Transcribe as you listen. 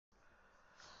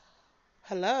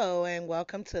Hello and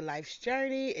welcome to Life's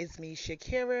Journey. It's me,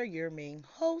 Shakira, your main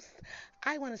host.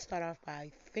 I want to start off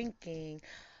by thanking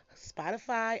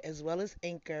Spotify as well as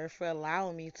Anchor for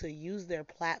allowing me to use their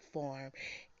platform.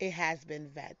 It has been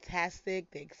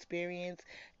fantastic. The experience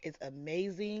is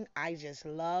amazing. I just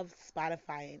love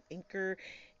Spotify and Anchor.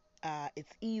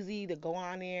 It's easy to go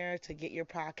on there to get your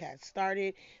podcast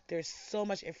started. There's so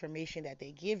much information that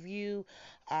they give you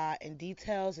and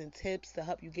details and tips to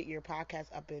help you get your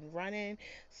podcast up and running.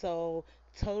 So,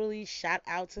 totally shout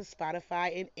out to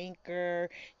Spotify and Anchor.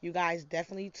 You guys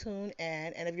definitely tune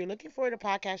in. And if you're looking for the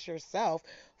podcast yourself,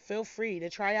 feel free to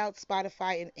try out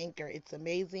Spotify and Anchor. It's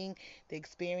amazing. The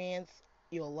experience,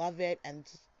 you'll love it. And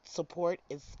support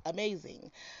is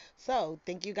amazing. So,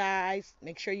 thank you guys.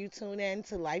 Make sure you tune in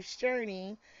to Life's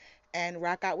Journey and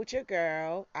rock out with your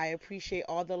girl. I appreciate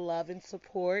all the love and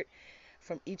support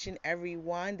from each and every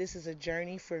one. This is a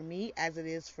journey for me as it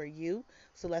is for you.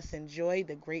 So, let's enjoy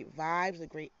the great vibes, the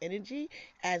great energy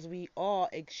as we all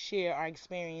share our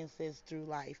experiences through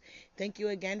life. Thank you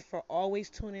again for always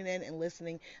tuning in and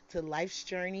listening to Life's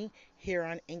Journey here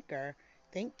on Anchor.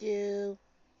 Thank you.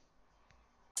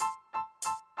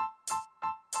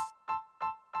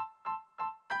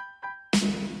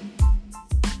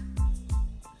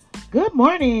 Good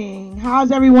morning.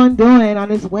 How's everyone doing on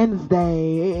this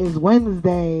Wednesday? It is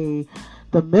Wednesday,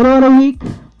 the middle of the week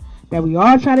that we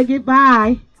all try to get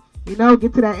by. You know,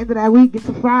 get to that end of that week, get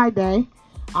to Friday.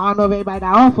 I don't know if anybody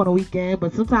got off on the weekend,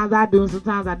 but sometimes I do and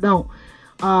sometimes I don't.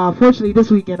 Fortunately,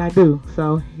 this weekend I do.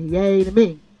 So, yay to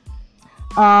me.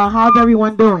 How's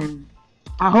everyone doing?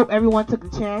 I hope everyone took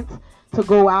the chance to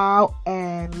go out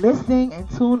and listen and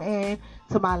tune in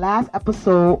to my last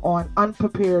episode on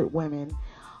Unprepared Women.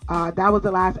 That was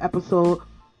the last episode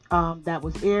that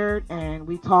was aired, and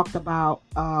we talked about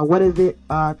what is it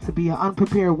to be an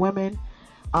unprepared woman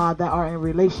that are in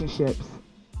relationships.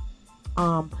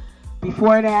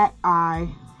 Before that, I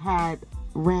had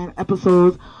ran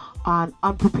episodes on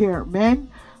unprepared men.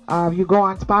 If you go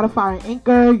on Spotify and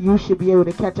Anchor, you should be able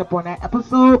to catch up on that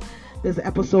episode. There's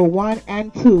episode 1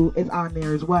 and 2 is on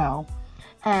there as well.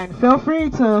 And feel free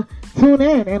to tune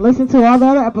in and listen to all the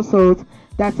other episodes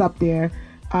that's up there.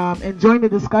 And join the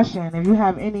discussion. If you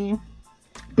have anything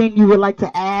you would like to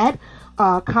add,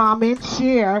 comment,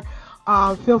 share,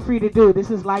 feel free to do. This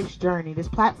is Life's Journey. This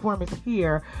platform is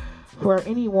here for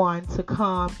anyone to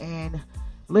come and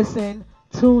listen,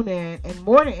 tune in, and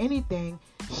more than anything,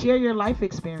 share your life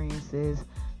experiences,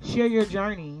 share your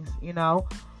journeys, you know.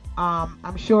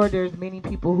 I'm sure there's many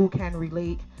people who can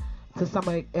relate to some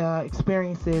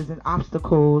experiences and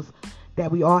obstacles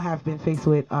that we all have been faced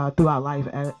with throughout life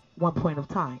at one point of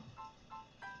time.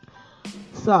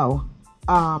 So,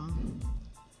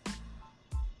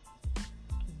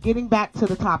 getting back to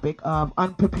the topic of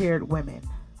unprepared women.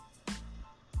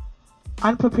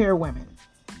 Unprepared women.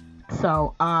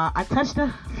 So, I touched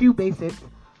a few basics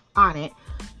on it.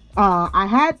 I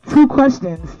had 2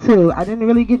 questions too. I didn't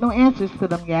really get no answers for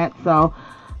them yet, so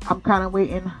I'm kind of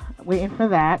waiting for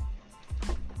that.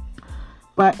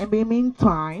 But in the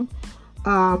meantime,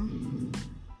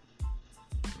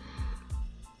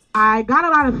 I got a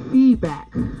lot of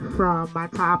feedback from my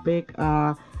topic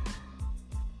on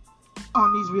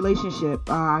this relationship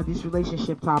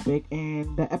topic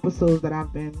and the episodes that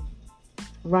I've been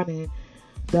running.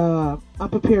 The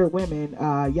unprepared women.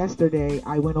 Yesterday,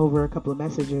 I went over a couple of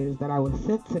messages that I was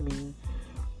sent to me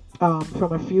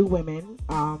from a few women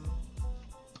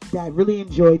that really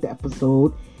enjoyed the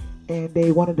episode, and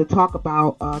they wanted to talk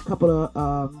about a couple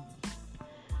of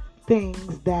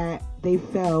things that they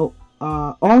felt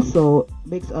also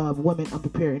makes a woman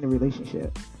unprepared in a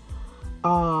relationship.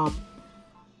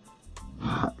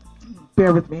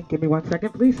 Bear with me. Give me 1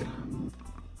 second, please.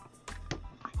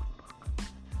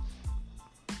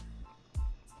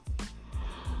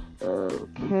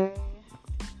 Okay.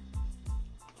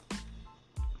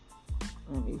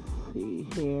 Let me see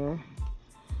here.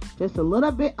 Just a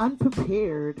little bit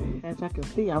unprepared. As I can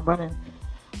see, I'm running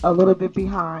a little bit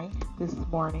behind this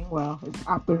morning. Well, it's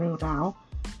afternoon now.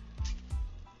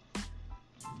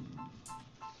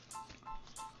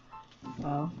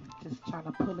 So, just trying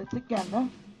to pull it together.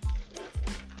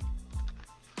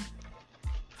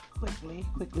 Quickly.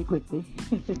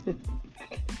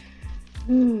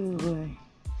 Oh boy.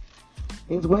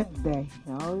 It's Wednesday.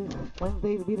 Always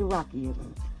Wednesdays be the rockiest.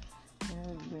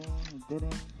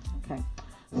 Okay.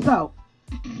 So,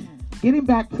 getting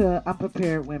back to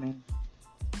unprepared women.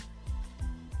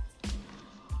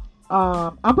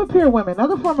 Unprepared women.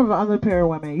 Another form of unprepared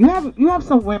women. You have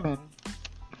some women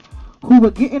who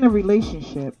would get in a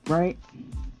relationship, right,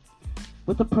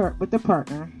 with the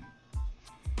partner,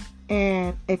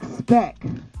 and expect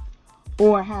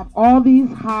or have all these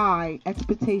high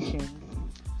expectations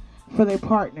for their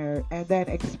partner and then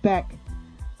expect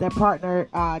their partner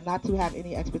not to have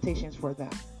any expectations for them.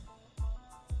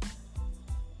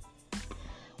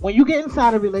 When you get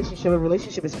inside a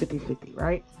relationship is 50-50,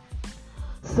 right?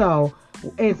 So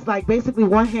it's like basically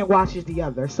one hand washes the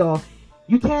other. So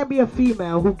you can't be a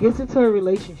female who gets into a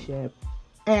relationship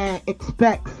and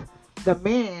expects the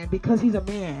man, because he's a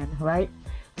man, right,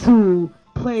 to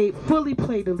fully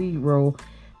play the lead role.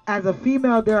 As a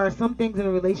female, there are some things in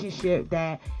a relationship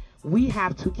that we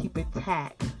have to keep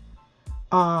intact.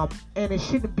 And it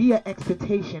shouldn't be an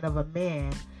expectation of a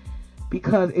man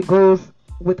because it goes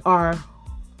with our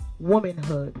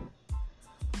womanhood.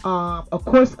 Of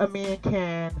course, a man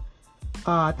can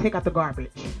take out the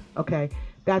garbage. Okay,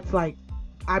 that's like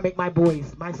I make my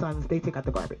sons, they take out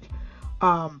the garbage.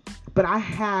 But I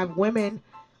have women.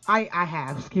 I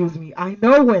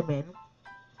know women.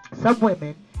 Some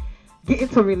women get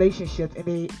into relationships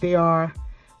and they are.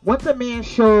 Once a man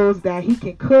shows that he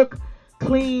can cook,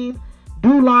 clean,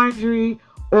 do laundry,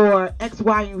 or X,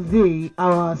 Y, and Z,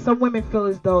 some women feel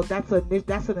as though that's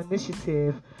an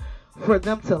initiative for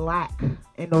them to lack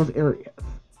in those areas.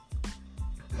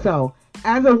 So,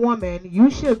 as a woman, you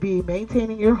should be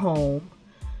maintaining your home,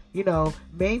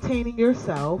 maintaining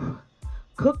yourself,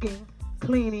 cooking,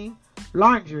 cleaning,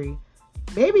 laundry,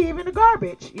 maybe even the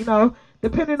garbage,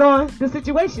 depending on the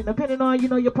situation, depending on,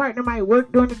 your partner might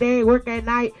work during the day, work at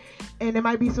night, and there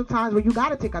might be some times where you got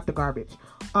to take out the garbage.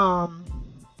 I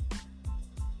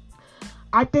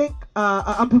think an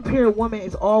unprepared woman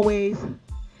is always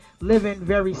living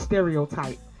very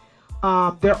stereotyped.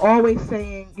 They're always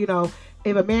saying,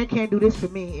 if a man can't do this for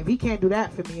me, if he can't do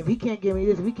that for me, if he can't give me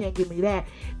this, if he can't give me that,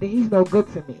 then he's no good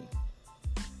to me.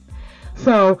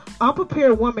 So,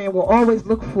 unprepared women will always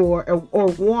look for or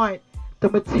want the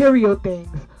material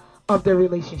things of their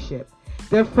relationship.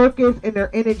 Their focus and their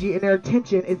energy and their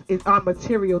attention is on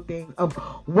material things of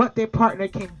what their partner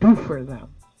can do for them.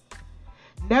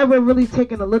 Never really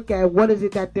taking a look at what is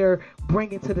it that they're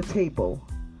bringing to the table.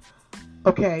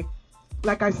 Okay,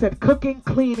 like I said, cooking,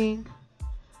 cleaning,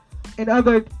 and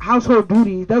other household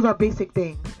duties, those are basic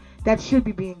things that should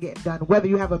be getting done, whether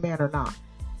you have a man or not.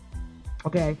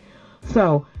 Okay,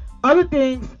 so other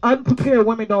things unprepared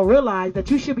women don't realize that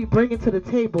you should be bringing to the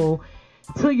table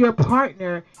to your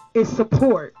partner is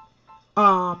support,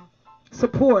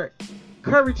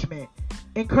 encouragement,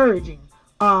 encouraging,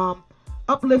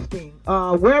 uplifting.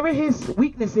 Wherever his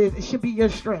weakness is, it should be your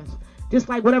strength. Just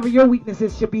like whatever your weakness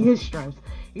is should be his strength.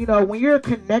 When you're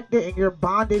connected and you're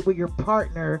bonded with your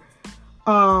partner,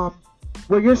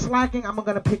 where you're slacking, I'm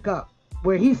gonna pick up.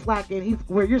 Where you're slacking,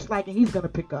 he's gonna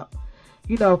pick up.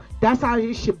 That's how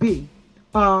it should be.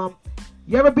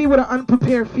 You ever be with an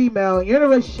unprepared female and you're in a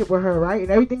relationship with her, right?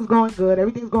 And everything's going good,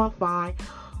 everything's going fine.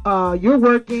 You're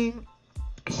working,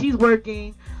 she's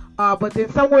working, but then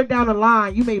somewhere down the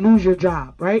line, you may lose your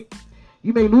job, right?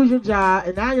 You may lose your job,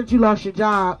 and now that you lost your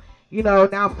job,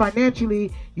 now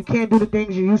financially, you can't do the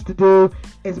things you used to do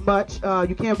as much.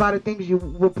 You can't buy the things you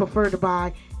would prefer to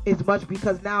buy as much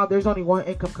because now there's only one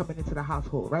income coming into the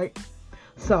household, right?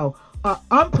 So, an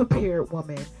unprepared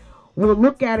woman will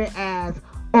look at it as,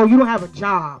 oh, you don't have a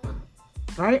job,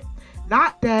 right?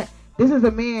 Not that this is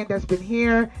a man that's been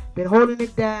here, been holding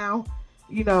it down,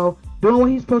 doing what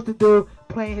he's supposed to do,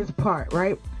 playing his part,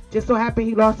 right? Just so happened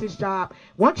he lost his job.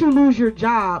 Once you lose your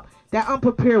job, that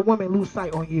unprepared woman lose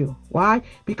sight on you. Why?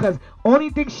 Because only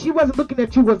thing she wasn't looking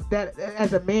at you was that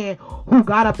as a man who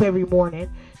got up every morning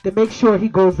to make sure he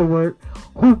goes to work,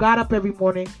 who got up every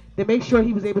morning to make sure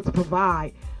he was able to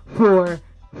provide for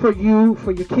you,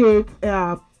 for your kids,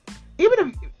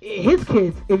 even if his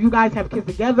kids, if you guys have kids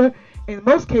together, in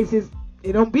most cases,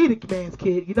 it don't be the man's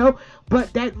kid,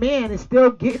 but that man is still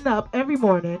getting up every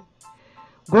morning,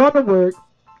 going to work,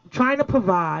 trying to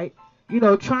provide,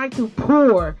 trying to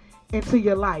pour into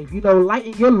your life,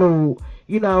 lighten your load,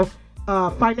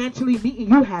 financially meeting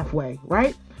you halfway,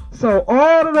 right? So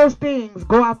all of those things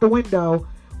go out the window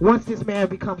once this man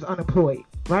becomes unemployed,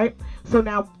 right? So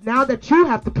now that you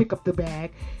have to pick up the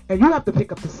bag and you have to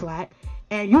pick up the slack,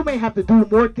 and you may have to do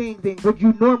more things than what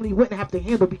you normally wouldn't have to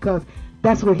handle because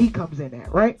that's where he comes in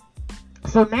at, right?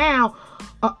 So now,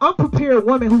 an unprepared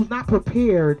woman who's not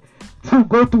prepared to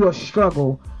go through a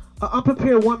struggle, an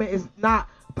unprepared woman is not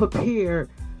prepared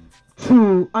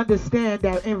to understand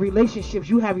that in relationships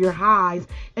you have your highs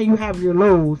and you have your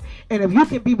lows. And if you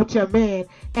can be with your man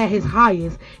at his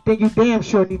highest, then you damn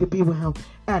sure need to be with him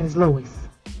at his lowest.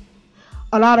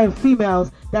 A lot of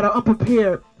females that are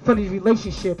unprepared for these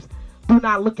relationships do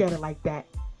not look at it like that.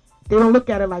 They don't look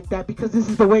at it like that because this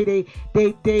is the way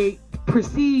they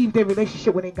perceived their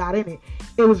relationship when they got in it.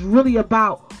 It was really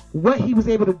about what he was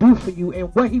able to do for you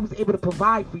and what he was able to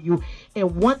provide for you.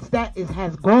 And once that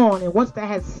has gone and once that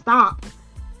has stopped,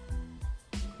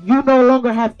 you no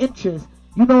longer have interest.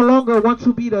 You no longer want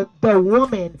to be the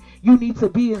woman you need to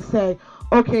be and say,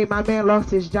 okay, my man lost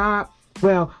his job.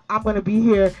 Well, I'm going to be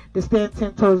here to stand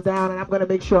 10 toes down, and I'm going to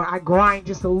make sure I grind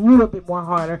just a little bit more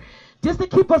harder just to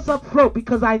keep us afloat,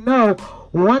 because I know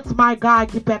once my guy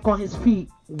get back on his feet,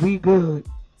 we good.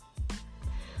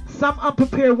 Some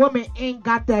unprepared women ain't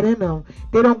got that in them.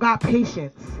 They don't got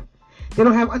patience. They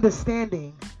don't have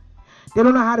understanding. They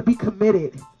don't know how to be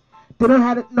committed. They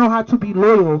don't know how to be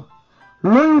loyal.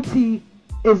 Loyalty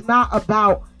is not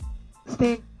about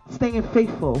staying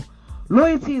faithful.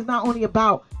 Loyalty is not only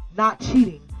about not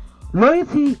cheating.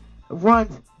 Loyalty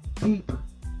runs deep.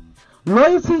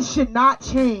 Loyalty should not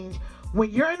change. When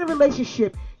you're in a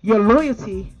relationship, your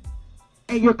loyalty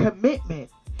and your commitment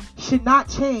should not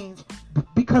change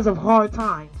because of hard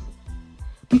times,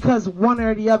 because one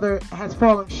or the other has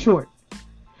fallen short.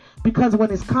 Because when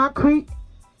it's concrete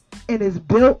and it's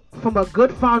built from a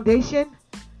good foundation,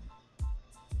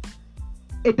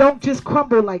 it don't just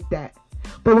crumble like that.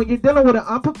 But when you're dealing with an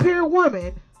unprepared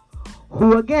woman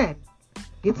who, again,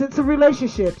 gets into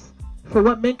relationships for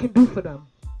what men can do for them,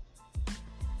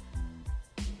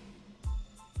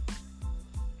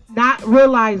 not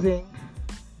realizing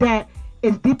that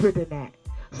it's deeper than that.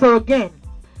 So again,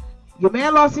 your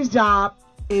man lost his job.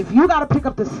 If you got to pick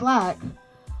up the slack,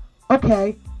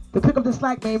 okay, to pick up the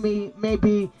slack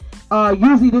maybe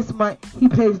usually this month he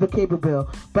pays the cable bill,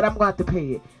 but I'm going to have to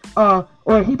pay it.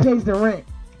 Or he pays the rent,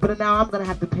 but now I'm going to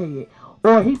have to pay it.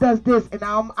 Or he does this, and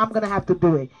now I'm going to have to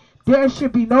do it. There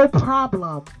should be no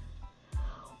problem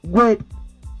with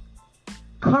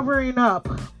covering up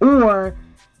or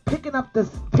picking up the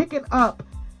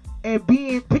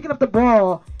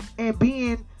ball and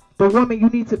being the woman you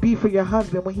need to be for your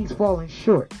husband when he's falling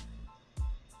short.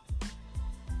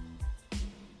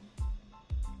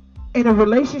 In a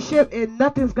relationship,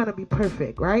 nothing's going to be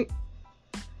perfect, right?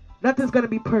 Nothing's going to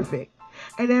be perfect.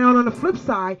 And then on the flip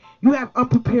side, you have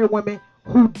unprepared women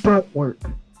who don't work.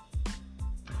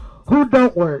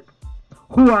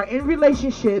 Who are in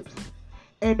relationships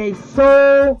and their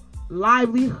sole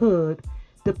livelihood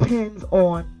depends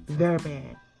on their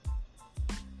man.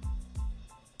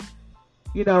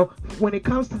 You know, when it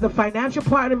comes to the financial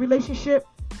part of the relationship,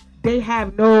 they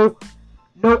have no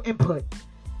input.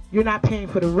 You're not paying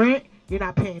for the rent. You're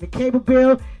not paying the cable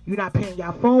bill. You're not paying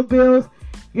your phone bills.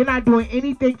 You're not doing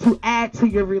anything to add to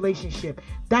your relationship.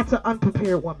 That's an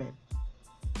unprepared woman.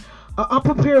 An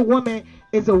unprepared woman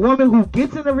is a woman who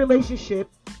gets in a relationship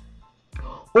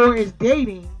or is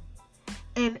dating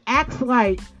and acts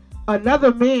like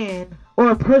another man or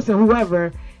a person,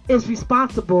 whoever, is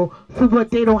responsible for what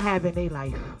they don't have in their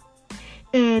life.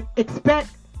 And expect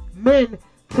men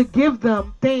to give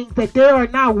them things that they are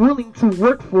not willing to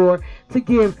work for to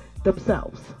give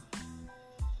themselves.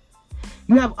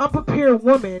 You have unprepared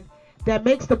women that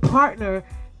makes the partner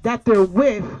that they're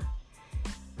with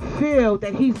feel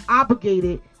that he's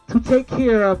obligated to take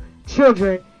care of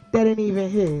children that ain't even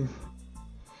his.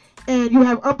 And you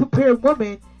have unprepared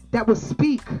women that will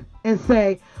speak and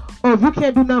say, oh, if you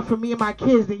can't do nothing for me and my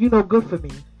kids, then you no good for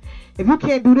me. If you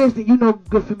can't do this, then you no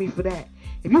good for me for that.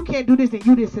 If you can't do this, then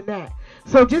you this and that.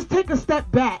 So just take a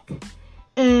step back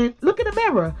and look in the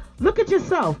mirror. Look at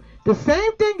yourself. The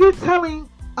same thing you're telling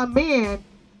a man,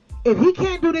 if he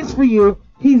can't do this for you,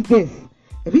 he's this.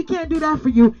 If he can't do that for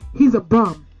you, he's a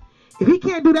bum. If he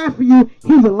can't do that for you,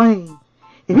 he's a lame.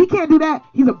 If he can't do that,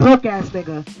 he's a broke ass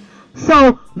nigga.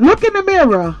 So look in the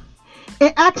mirror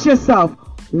and ask yourself,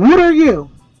 what are you?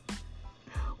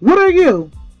 What are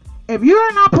you? If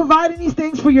you're not providing these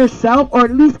things for yourself, or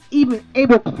at least even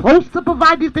able close to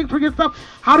provide these things for yourself,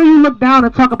 how do you look down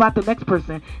and talk about the next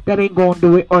person that ain't going to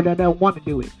do it or that don't want to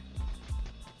do it?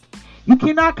 You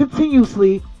cannot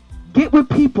continuously get with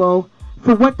people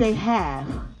for what they have.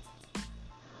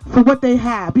 For what they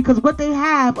have. Because what they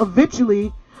have,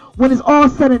 eventually, when it's all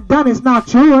said and done, is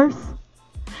not yours.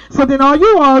 So then all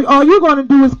you're going to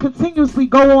do is continuously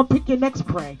go on, pick your next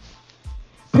prey.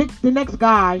 Pick the next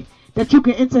guy that you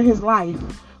can enter his life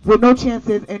with no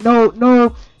chances and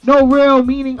no real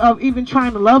meaning of even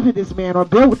trying to love this man or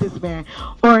build with this man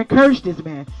or encourage this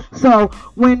man. So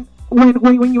when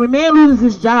your man loses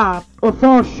his job or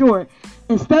falls short,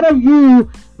 instead of you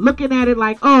looking at it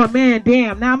like, oh man,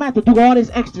 damn, now I'm gonna have to do all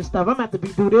this extra stuff. I'm gonna have to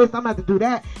do this, I'm gonna have to do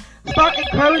that. Start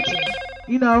encouraging,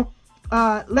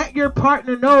 let your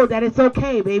partner know that it's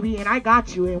okay, baby, and I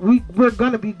got you, and we're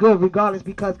gonna be good regardless,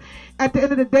 because at the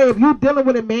end of the day, if you're dealing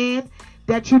with a man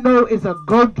that you know is a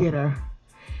go-getter,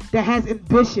 that has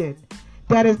ambition,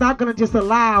 that is not going to just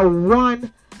allow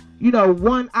one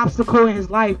obstacle in his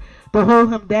life to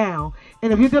hold him down.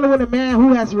 And if you're dealing with a man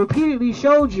who has repeatedly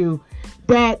showed you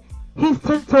that he's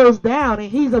 10 toes down and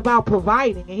he's about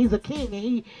providing and he's a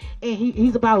king and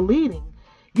he's about leading,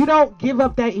 you don't give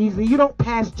up that easily. You don't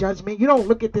pass judgment. You don't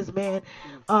look at this man,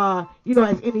 as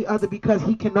any other because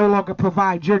he can no longer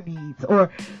provide your needs or,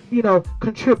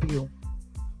 contribute.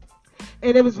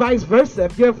 And it was vice versa.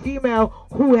 If you're a female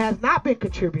who has not been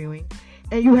contributing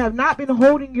and you have not been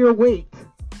holding your weight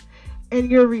in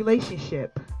your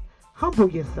relationship, humble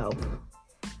yourself.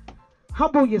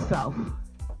 Humble yourself.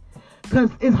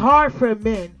 Because it's hard for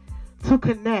men to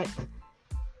connect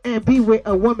and be with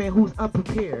a woman who's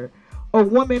unprepared. A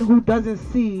woman who doesn't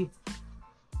see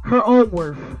her own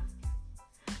worth.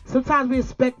 Sometimes we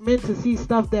expect men to see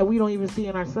stuff that we don't even see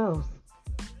in ourselves.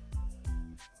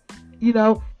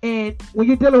 And when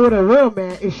you're dealing with a real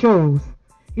man, it shows.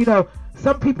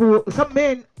 Some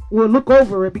men will look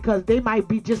over it because they might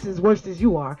be just as worse as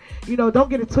you are. Don't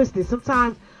get it twisted.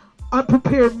 Sometimes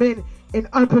unprepared men and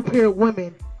unprepared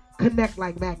women connect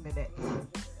like magnets.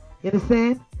 You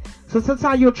understand? So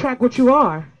sometimes you attract what you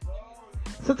are.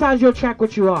 Sometimes you attract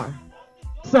what you are.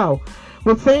 So,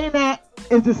 with saying that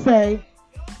is to say,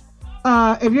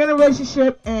 if you're in a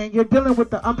relationship and you're dealing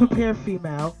with the unprepared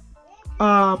female,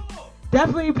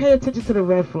 definitely pay attention to the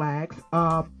red flags.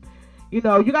 You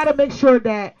got to make sure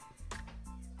that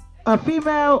a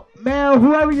female, male,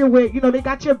 whoever you're with, they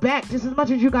got your back just as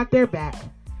much as you got their back.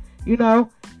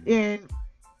 And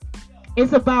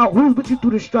it's about who's with you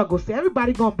through the struggle. See,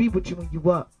 everybody gonna be with you when you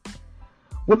up.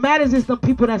 What matters is the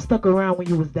people that stuck around when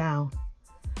you was down.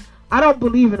 I don't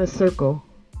believe in a circle.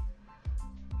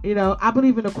 I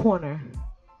believe in a corner.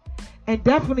 And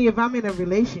definitely if I'm in a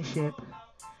relationship,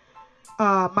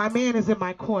 my man is in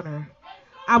my corner.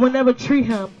 I would never treat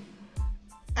him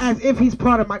as if he's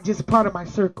part of my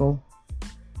circle.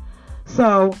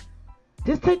 So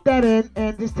just take that in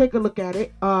and just take a look at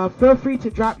it. Feel free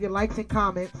to drop your likes and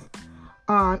comments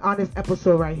on this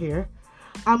episode right here.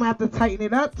 I'm gonna have to tighten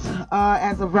it up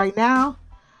as of right now.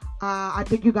 I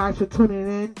thank you guys for tuning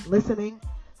in, listening.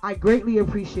 I greatly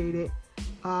appreciate it.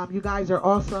 You guys are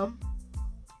awesome.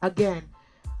 Again,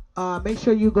 make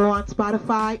sure you go on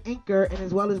Spotify, Anchor, and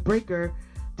as well as Breaker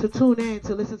to tune in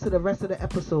to listen to the rest of the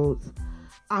episodes.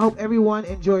 I hope everyone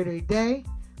enjoyed their day.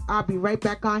 I'll be right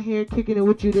back on here kicking it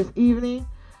with you this evening.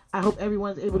 I hope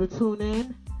everyone's able to tune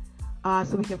in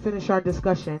so we can finish our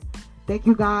discussion. Thank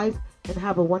you guys and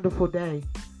have a wonderful day.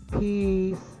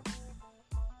 Peace.